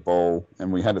fall of the ball,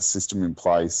 and we had a system in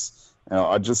place.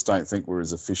 I just don't think we're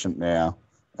as efficient now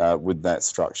with that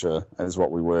structure as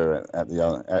what we were at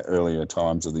earlier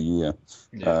times of the year.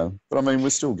 Yeah. But I mean,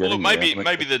 we're still getting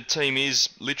maybe the team is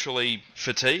literally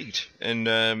fatigued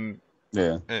and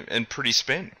pretty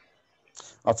spent.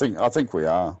 I think we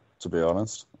are, to be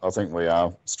honest. I think we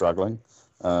are struggling.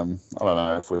 I don't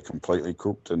know if we're completely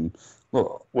cooked. And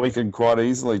look, we can quite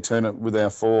easily turn it with our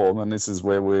form, and this is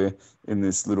where we're in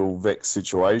this little vexed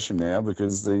situation now,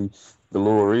 because the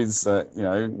lure is that,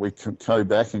 we can go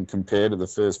back and compare to the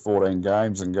first 14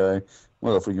 games and go,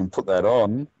 well, if we can put that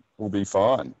on, we'll be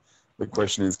fine. The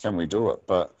question is, can we do it?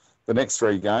 But the next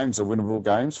 3 games are winnable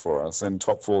games for us, and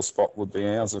top 4 spot would be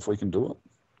ours if we can do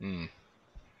it. Mm.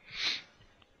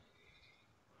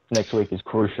 Next week is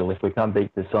crucial. If we can't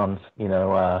beat the Suns,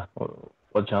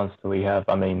 what chance do we have?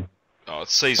 I mean,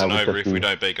 it's season over if we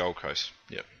don't beat Gold Coast.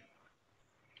 Yep.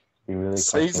 Be really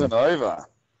season over.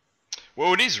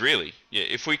 Well, it is really. Yeah,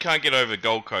 if we can't get over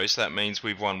Gold Coast, that means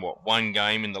we've won, what, one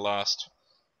game in the last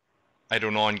 8 or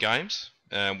 9 games,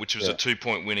 which was a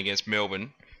 2-point win against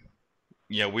Melbourne.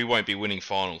 Yeah, we won't be winning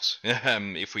finals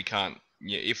if we can't.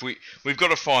 Yeah, we've got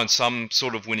to find some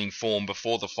sort of winning form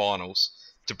before the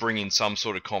finals to bring in some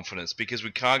sort of confidence, because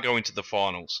we can't go into the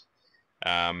finals,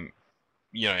 having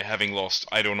lost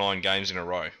 8 or 9 games in a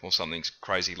row or something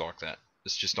crazy like that.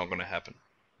 It's just not going to happen.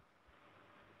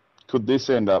 Could this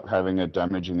end up having a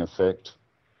damaging effect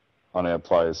on our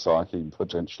players' psyche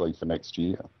potentially for next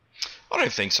year? I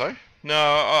don't think so. No,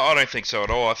 I don't think so at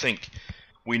all. I think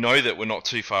we know that we're not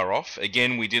too far off.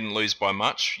 Again, we didn't lose by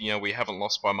much. We haven't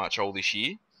lost by much all this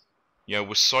year.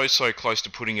 We're so close to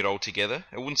putting it all together.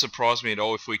 It wouldn't surprise me at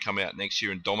all if we come out next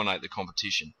year and dominate the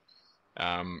competition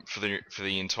for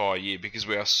the entire year, because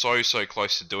we are so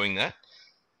close to doing that.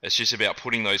 It's just about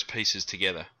putting those pieces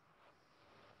together.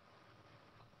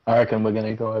 I reckon we're going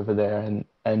to go over there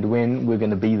and win. We're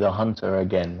going to be the hunter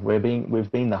again.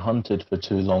 We've been the hunted for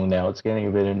too long now. It's getting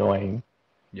a bit annoying.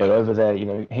 But over there,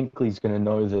 Hinkley's going to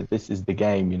know that this is the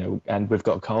game, and we've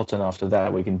got Carlton after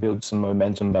that. We can build some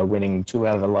momentum by winning 2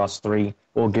 out of the last 3,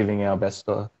 or giving us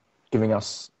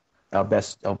our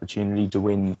best opportunity to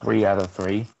win 3 out of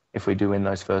 3 if we do win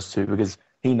those first 2, because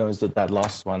he knows that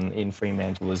last one in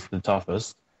Fremantle was the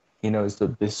toughest. He knows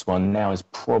that this one now is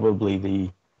probably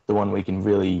the one we can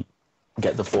really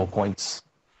get the 4 points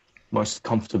most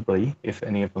comfortably, if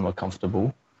any of them are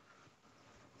comfortable.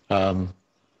 Well,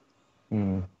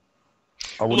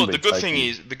 look, the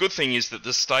good thing is that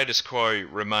the status quo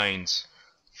remains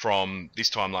from this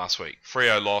time last week.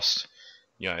 Freo lost.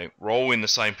 We're all in the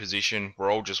same position. We're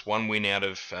all just 1 win out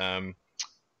of out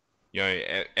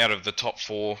of the top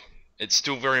 4. It's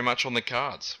still very much on the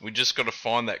cards. We just got to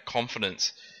find that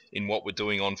confidence in what we're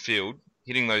doing on field,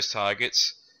 hitting those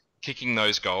targets, kicking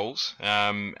those goals,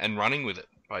 and running with it,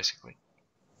 basically.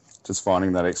 Just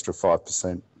finding that extra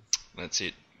 5%. That's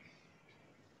it.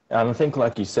 I think,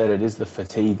 like you said, it is the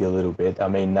fatigue a little bit. I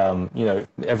mean,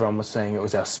 everyone was saying it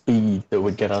was our speed that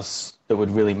would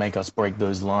really make us break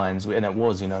those lines. And it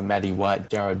was, Matty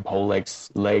White, Jared Polek's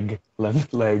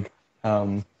left leg.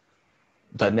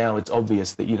 But now it's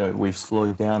obvious that, we've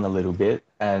slowed down a little bit.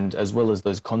 And as well as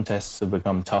those contests have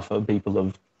become tougher, people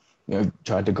have,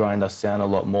 tried to grind us down a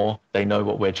lot more. They know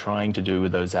what we're trying to do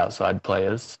with those outside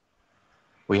players.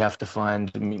 We have to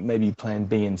find maybe plan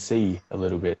B and C a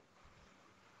little bit.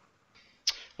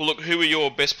 Well, look, who are your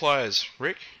best players,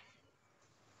 Rick?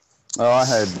 I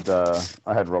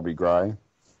had Robbie Gray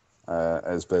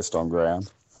as best on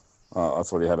ground. I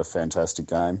thought he had a fantastic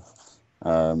game.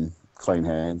 Clean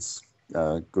hands,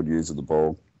 good use of the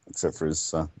ball, except for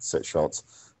his set shots.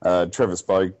 Trevor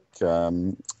Spoke,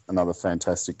 another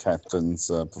fantastic captain's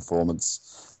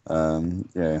performance.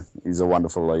 He's a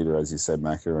wonderful leader, as you said,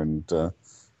 Macca,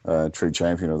 and true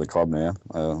champion of the club now,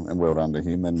 and well done to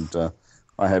him. And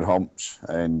I had Hombsch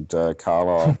and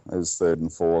Carlisle as 3rd and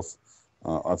 4th.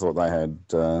 I thought they had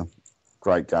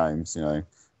great games.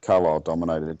 Carlisle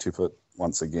dominated Tippett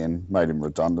once again, made him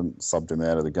redundant, subbed him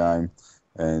out of the game.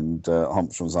 And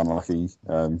Hombsch was unlucky,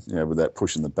 with that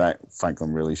push in the back.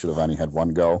 Franklin really should have only had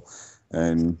 1 goal.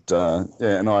 And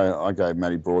I gave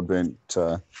Matty Broadbent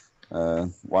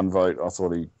 1 vote. I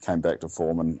thought he came back to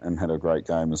form and had a great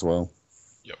game as well.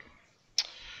 Yep.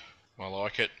 I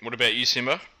like it. What about you,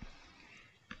 Simba?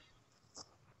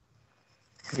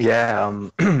 Yeah,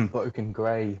 Boak and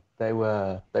Gray, they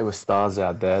were stars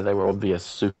out there. They were obvious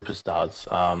superstars.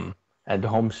 And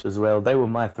Hombsch as well. They were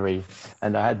my 3.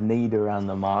 And I had Need around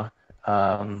the mark.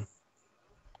 Travis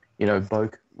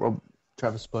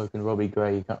Boak and Robbie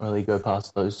Gray, you can't really go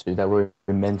past those 2. They were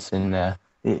immense in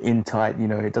tight.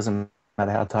 It doesn't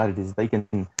matter how tight it is.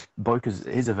 Boak,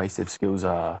 his evasive skills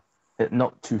are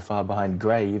not too far behind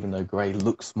Gray, even though Gray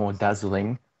looks more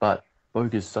dazzling. But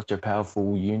Boak is such a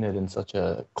powerful unit and such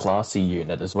a classy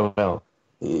unit as well.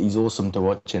 He's awesome to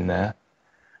watch in there.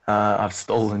 I've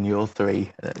stolen your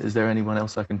 3. Is there anyone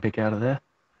else I can pick out of there?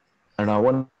 And I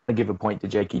want to give a point to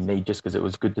Jakey Need just because it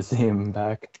was good to see him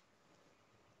back.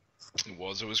 It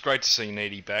was great to see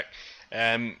Needy back.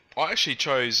 I actually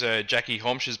chose Jackie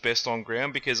Hombsch as best on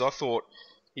ground because I thought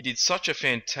he did such a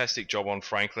fantastic job on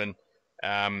Franklin.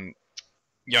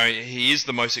 He is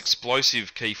the most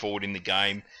explosive key forward in the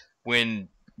game. When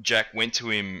Jack went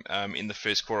to him in the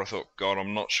first quarter, I thought, God,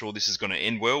 I'm not sure this is going to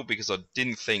end well because I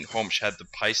didn't think Hombsch had the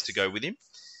pace to go with him.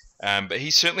 But he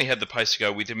certainly had the pace to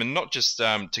go with him, and not just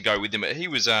to go with him, but he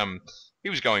was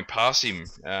going past him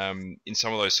in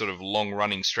some of those sort of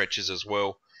long-running stretches as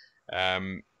well. As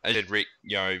I said, Rick,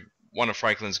 one of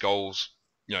Franklin's goals,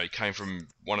 came from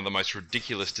one of the most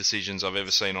ridiculous decisions I've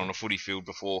ever seen on a footy field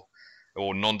before.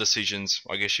 or non-decisions,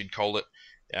 I guess you'd call it.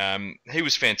 He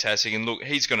was fantastic, and look,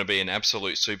 he's going to be an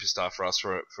absolute superstar for us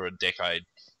for a decade.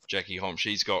 Jackie Hombsch,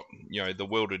 he's got the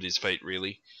world at his feet,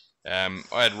 really. I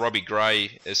had Robbie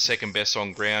Gray as second best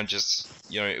on ground. Just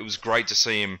it was great to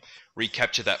see him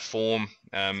recapture that form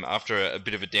after a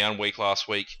bit of a down week last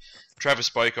week.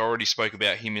 Travis Boak, I already spoke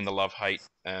about him in the love-hate.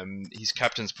 His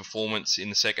captain's performance in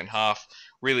the second half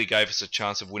really gave us a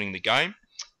chance of winning the game.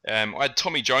 I had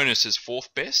Tommy Jonas as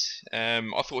fourth best.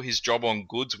 I thought his job on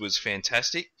Goods was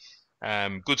fantastic.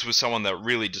 Goods was someone that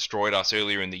really destroyed us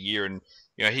earlier in the year, and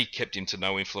he kept him to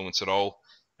no influence at all.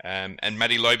 And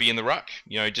Matty Lobey in the ruck,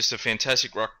 just a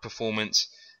fantastic ruck performance.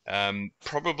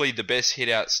 Probably the best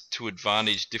hit-outs to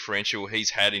advantage differential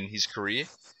he's had in his career.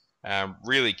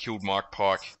 Really killed Mike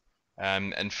Pike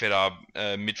and fed our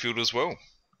midfield as well.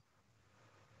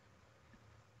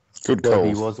 Good call.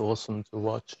 He was awesome to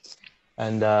watch.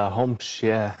 And Hombsch,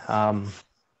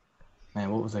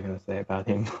 man, what was I going to say about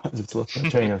him? I just lost my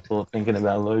train of thought thinking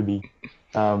about Lobey.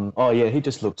 He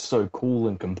just looked so cool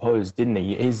and composed, didn't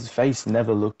he? His face he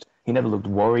never looked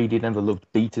worried. He never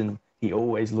looked beaten. He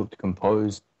always looked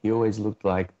composed. He always looked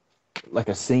like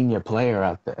a senior player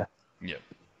out there. Yeah,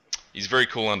 he's very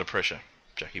cool under pressure,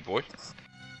 Jackie boy.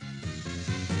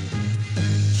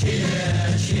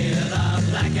 Cheer, cheer the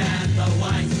black and the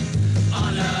white.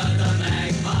 Honor the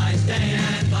magpies day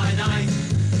and by night.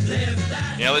 Live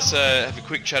that. Now let's have a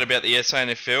quick chat about the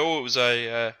SANFL. It was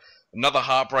another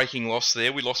heartbreaking loss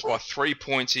there. We lost by 3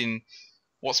 points in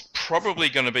what's probably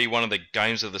going to be one of the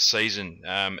games of the season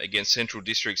against Central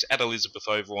Districts at Elizabeth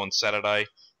Oval on Saturday.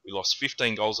 We lost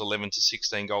 15 goals 11 to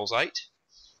 16 goals 8.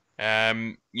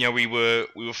 We were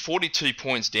 42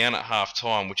 points down at half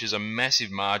time, which is a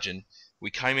massive margin. We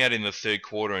came out in the third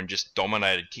quarter and just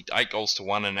dominated, kicked 8 goals to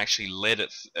 1 and actually led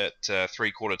at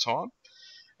three-quarter time.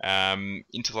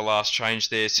 Into the last change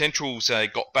there. Central's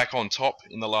got back on top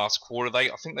in the last quarter. I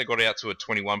think they got out to a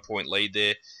 21-point lead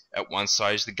there at one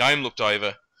stage. The game looked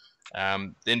over.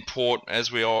 Then Port,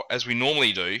 as we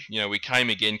normally do, we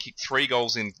came again, kicked 3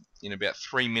 goals in about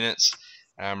 3 minutes,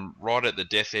 right at the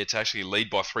death there to actually lead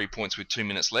by 3 points with 2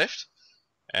 minutes left.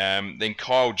 Then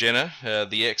Kyle Jenner,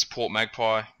 the ex-Port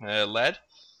Magpie lad,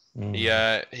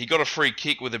 he got a free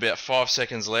kick with about 5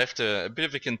 seconds left, a bit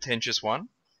of a contentious one.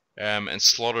 And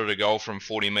slotted a goal from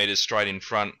 40 metres straight in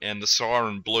front, and the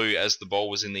siren blew as the ball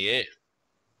was in the air.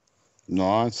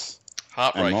 Nice.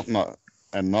 Heartbreaking.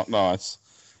 And not nice.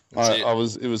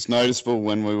 It was noticeable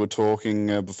when we were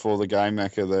talking before the game,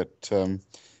 Macca, that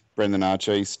Brendan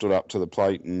Archie stood up to the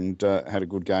plate and had a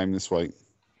good game this week.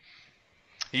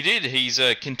 He did. He's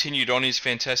continued on his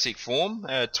fantastic form,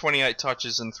 28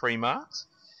 touches and 3 marks.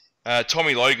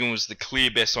 Tommy Logan was the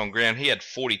clear best on ground. He had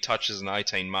 40 touches and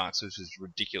 18 marks, which is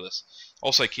ridiculous.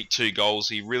 Also kicked 2 goals.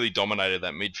 He really dominated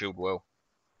that midfield well.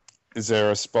 Is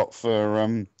there a spot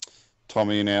for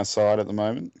Tommy in our side at the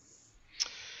moment?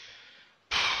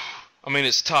 I mean,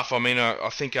 it's tough. I mean, I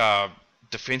think our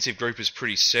defensive group is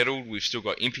pretty settled. We've still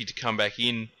got Impey to come back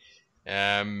in.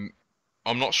 I'm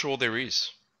not sure there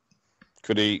is.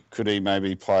 Could he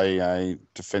maybe play a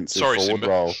defensive forward Simba.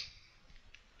 role?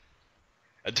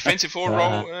 A defensive forward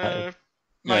role?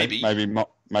 Maybe.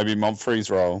 Maybe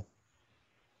Monfries' role.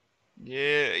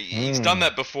 Yeah, he's done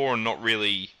that before and not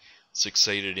really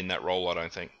succeeded in that role, I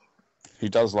don't think. He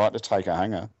does like to take a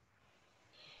hanger.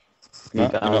 He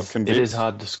does. It is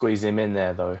hard to squeeze him in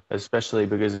there, though, especially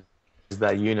because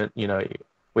that unit,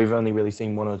 we've only really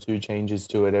seen 1 or 2 changes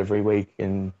to it every week,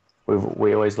 and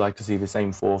we always like to see the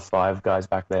same 4 or 5 guys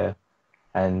back there.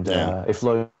 And if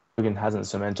Logan hasn't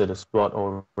cemented a spot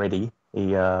already,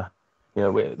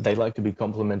 they like to be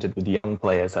complemented with young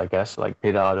players, I guess, like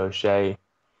Pittard, O'Shea,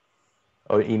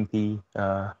 or Impey.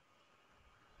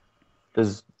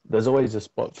 There's always a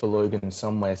spot for Logan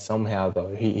somewhere, somehow,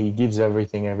 though. He gives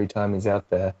everything every time he's out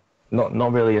there.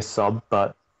 Not really a sub,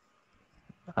 but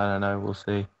I don't know, we'll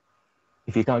see.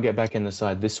 If he can't get back in the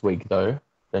side this week, though,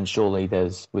 then surely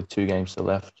with 2 games to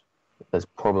left, there's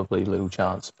probably little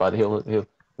chance. But he'll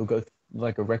go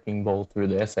like a wrecking ball through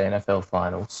the SANFL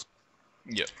finals.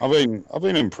 Yeah, I've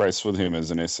been impressed with him as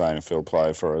an SANFL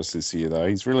player for us this year, though.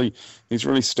 He's really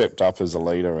stepped up as a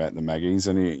leader at the Maggies,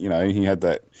 and he had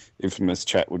that infamous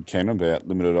chat with Ken about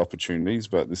limited opportunities,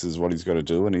 but this is what he's got to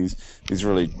do, and he's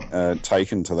really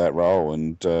taken to that role,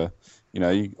 and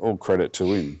all credit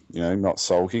to him. Not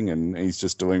sulking, and he's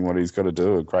just doing what he's got to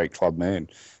do. A great club man.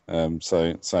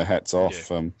 So hats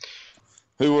off. Yeah.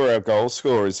 Who were our goal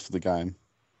scorers for the game?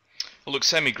 Well, look,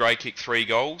 Sammy Gray kicked 3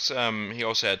 goals. He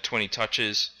also had 20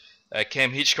 touches.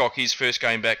 Cam Hitchcock, his first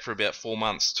game back for about 4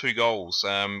 months, 2 goals.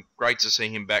 Great to see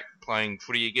him back playing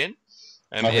footy again.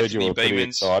 I heard you were pretty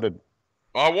excited.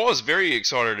 I was very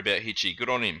excited about Hitchy. Good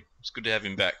on him. It's good to have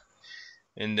him back.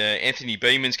 And Anthony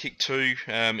Beeman's kicked 2,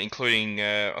 including,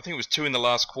 I think it was 2 in the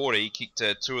last quarter. He kicked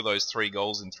 2 of those 3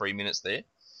 goals in 3 minutes there.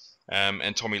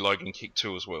 And Tommy Logan kicked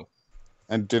 2 as well.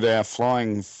 And did our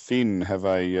flying Finn have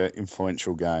a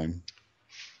influential game?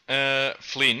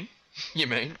 Flynn, you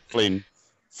mean? Flynn.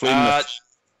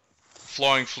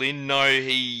 Flying Flynn? No,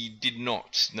 he did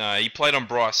not. No, he played on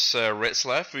Bryce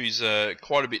Retzlaff, who's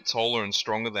quite a bit taller and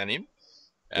stronger than him.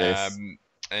 Yes.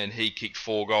 And he kicked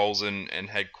 4 goals and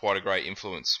had quite a great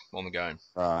influence on the game.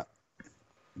 Right.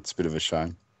 It's a bit of a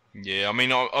shame. Yeah, I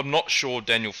mean, I'm not sure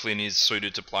Daniel Flynn is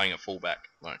suited to playing at fullback,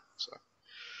 though. So.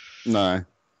 No.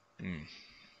 Mm.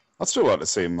 I'd still like to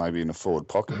see him maybe in a forward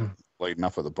pocket, leading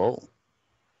up at the ball.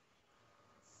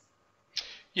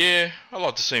 Yeah, I'd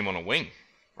like to see him on a wing.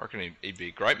 I reckon he'd be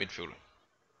a great midfielder.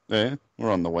 Yeah,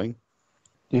 we're on the wing.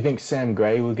 Do you think Sam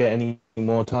Gray will get any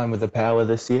more time with the Power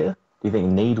this year? Do you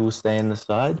think Need will stay in the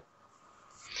side?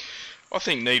 I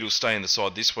think Need will stay in the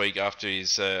side this week after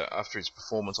his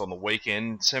performance on the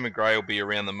weekend. Sam Gray will be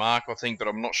around the mark, I think, but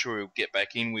I'm not sure he'll get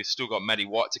back in. We've still got Matty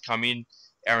White to come in,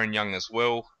 Aaron Young as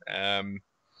well.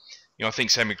 I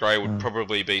think Sammy Gray would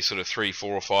probably be sort of 3,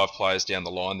 4 or 5 players down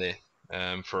the line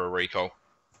there for a recall.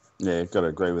 Yeah, got to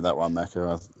agree with that one,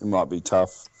 Macca. It might be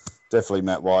tough. Definitely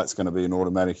Matt White's going to be an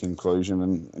automatic inclusion,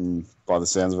 and by the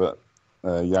sounds of it,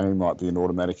 Youngie might be an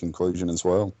automatic inclusion as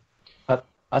well.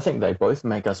 I think they both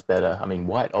make us better. I mean,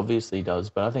 White obviously does,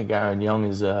 but I think Aaron Young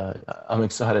is... I'm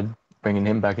excited bringing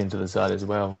him back into the side as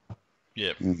well.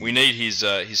 Yeah, we need his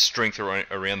strength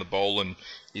around the ball and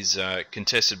his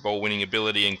contested ball winning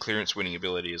ability and clearance winning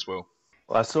ability as well.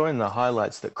 Well, I saw in the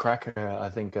highlights that Cracker, I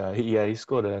think, he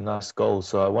scored a nice goal.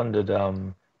 So I wondered,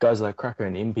 guys like Cracker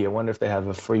and Impey, I wonder if they have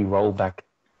a free roll back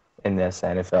in their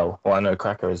SANFL. Well, I know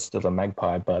Cracker is still a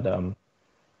Magpie, but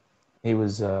he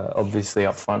was obviously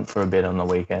up front for a bit on the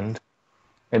weekend.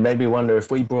 It made me wonder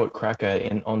if we brought Cracker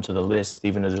in onto the list,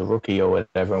 even as a rookie or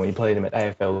whatever, and we played him at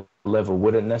AFL level,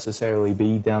 would it necessarily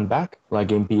be down back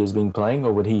like Impey has been playing,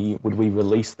 or would we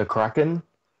release the Kraken?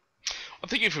 I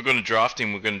think if we're going to draft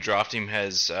him, we're going to draft him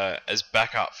as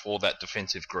backup for that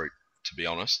defensive group, to be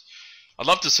honest. I'd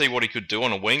love to see what he could do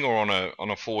on a wing or on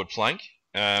a forward flank,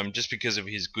 just because of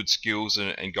his good skills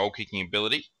and goal-kicking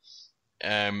ability.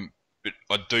 But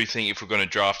I do think if we're going to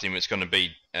draft him, it's going to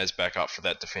be as backup for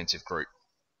that defensive group.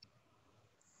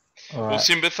 All right. Well,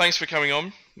 Simba, thanks for coming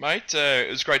on, mate. It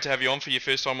was great to have you on for your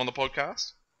first time on the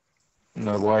podcast.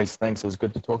 No worries, thanks. It was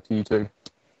good to talk to you too.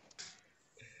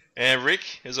 And Rick,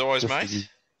 as always, mate.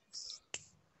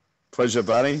 Pleasure,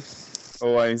 buddy.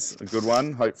 Always a good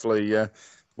one. Hopefully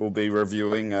we'll be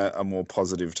reviewing a more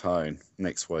positive tone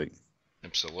next week.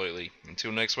 Absolutely.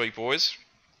 Until next week, boys.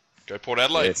 Go Port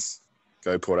Adelaide. Yes.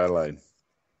 Go Port Adelaide.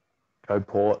 Go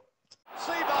Port.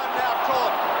 Seabourn now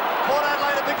caught. Port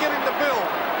Adelaide are beginning to build.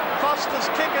 Foster's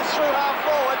kick is through half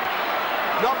forward.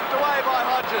 Knocked away by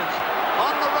Hodges.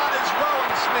 On the run is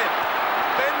Rowan Smith.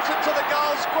 Bends it to the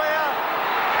goal square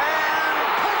and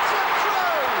puts it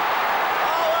through.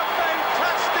 Oh, a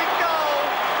fantastic goal.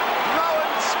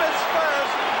 Rowan Smith's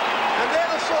first. And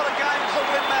they're the sort of games that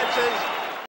win matches.